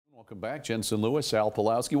Welcome back, Jensen Lewis, Al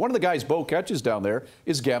Pulowski. One of the guys Bo catches down there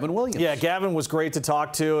is Gavin Williams. Yeah, Gavin was great to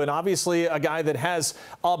talk to, and obviously a guy that has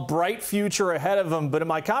a bright future ahead of him. But in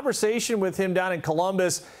my conversation with him down in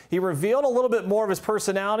Columbus, he revealed a little bit more of his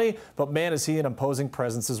personality, but man, is he an imposing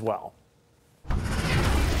presence as well.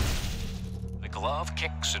 The glove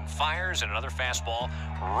kicks and fires, and another fastball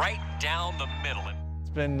right down the middle.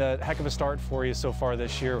 It's been a heck of a start for you so far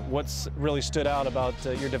this year. What's really stood out about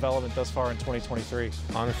your development thus far in 2023?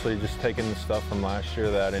 Honestly, just taking the stuff from last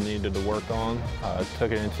year that I needed to work on,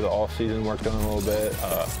 took it into the off-season, worked on it a little bit,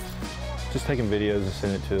 just taking videos and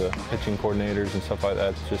sending it to the pitching coordinators and stuff like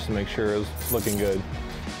that just to make sure it was looking good.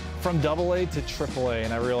 From AA to AAA,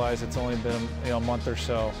 and I realize it's only been a month or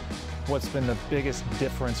so, what's been the biggest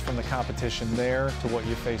difference from the competition there to what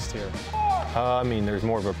you faced here? I mean, there's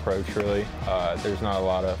more of an approach, really. There's not a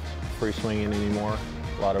lot of free swinging anymore.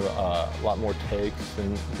 A lot more takes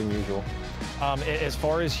than usual. As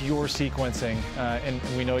far as your sequencing, and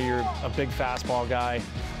we know you're a big fastball guy.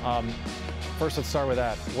 First, let's start with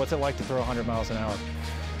that. What's it like to throw 100 miles an hour?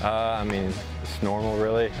 I mean, it's normal,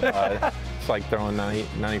 really. It's like throwing 90,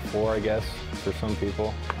 94, I guess, for some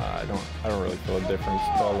people. I don't really feel a difference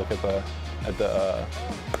until I look at the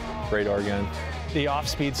radar again. The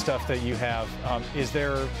off-speed stuff that you have, is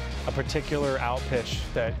there a particular out pitch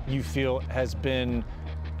that you feel has been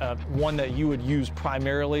one that you would use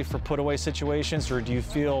primarily for put-away situations, or do you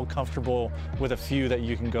feel comfortable with a few that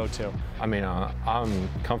you can go to? I mean, I'm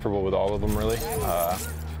comfortable with all of them, really.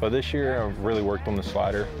 But this year, I've really worked on the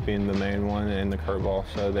slider, being the main one, and the curveball,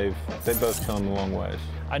 so they've both come a long ways.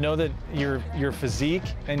 I know that your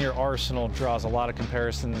physique and your arsenal draws a lot of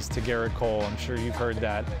comparisons to Garrett Cole. I'm sure you've heard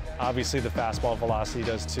that. Obviously, the fastball velocity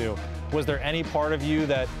does too. Was there any part of you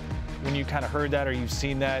that, when you kind of heard that or you've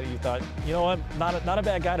seen that, you thought, you know what, not a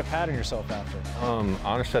bad guy to pattern yourself after?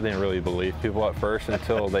 Honestly, I didn't really believe people at first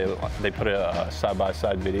until they put a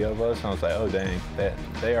side-by-side video of us, and I was like, oh dang,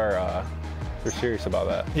 they're serious about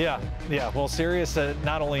that. Yeah. Well, serious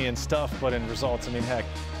not only in stuff but in results. I mean, heck,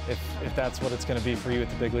 if that's what it's going to be for you at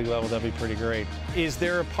the big league level, that'd be pretty great. Is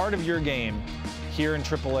there a part of your game here in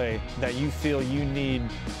AAA that you feel you need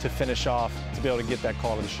to finish off to be able to get that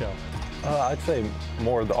call to the show? I'd say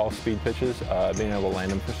more of the off-speed pitches, being able to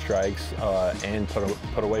land them for strikes, and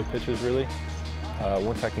put away pitches, really.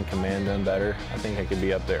 Once I can command them better, I think I could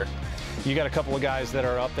be up there. You got a couple of guys that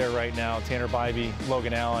are up there right now, Tanner Bybee,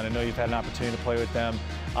 Logan Allen. I know you've had an opportunity to play with them.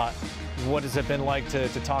 What has it been like to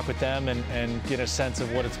talk with them and get a sense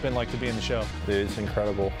of what it's been like to be in the show? Dude, it's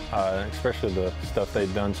incredible, especially the stuff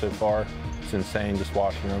they've done so far. It's insane just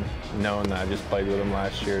watching them, knowing that I just played with them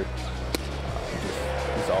last year.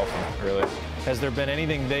 It's awesome, really. Has there been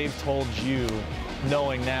anything they've told you,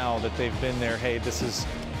 knowing now that they've been there, hey, this is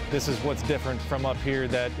what's different from up here,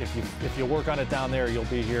 that if you work on it down there, you'll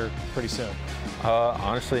be here pretty soon?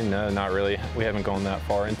 Honestly, no, not really. We haven't gone that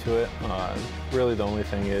far into it. Really, the only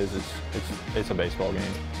thing is it's a baseball game,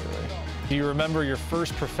 really. Do you remember your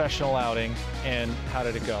first professional outing, and how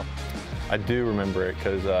did it go? I do remember it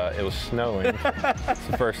because it was snowing. It's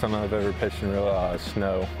the first time I've ever pitched in real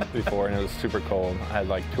snow before, and it was super cold. I had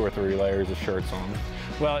like 2 or 3 layers of shirts on.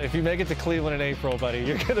 Well, if you make it to Cleveland in April, buddy,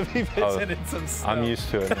 you're going to be pitching in some snow. I'm used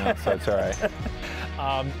to it now, so it's all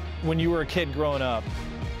right. When you were a kid growing up,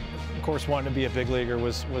 of course, wanting to be a big leaguer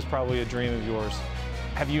was probably a dream of yours.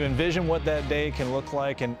 Have you envisioned what that day can look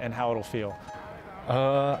like and how it'll feel?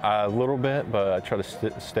 A little bit, but I try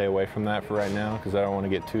to stay away from that for right now because I don't want to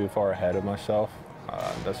get too far ahead of myself.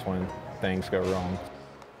 That's when things go wrong.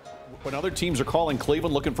 When other teams are calling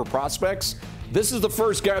Cleveland looking for prospects, this is the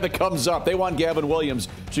first guy that comes up. They want Gavin Williams.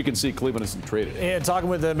 As you can see, Cleveland isn't traded. And talking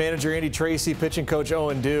with the manager, Andy Tracy, pitching coach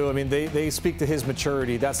Owen Dew, I mean, they speak to his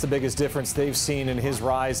maturity. That's the biggest difference they've seen in his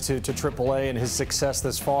rise to AAA and his success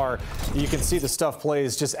this far. You can see the stuff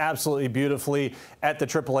plays just absolutely beautifully at the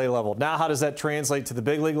AAA level. Now, how does that translate to the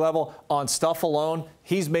big league level? On stuff alone,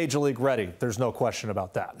 he's major league ready. There's no question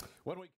about that.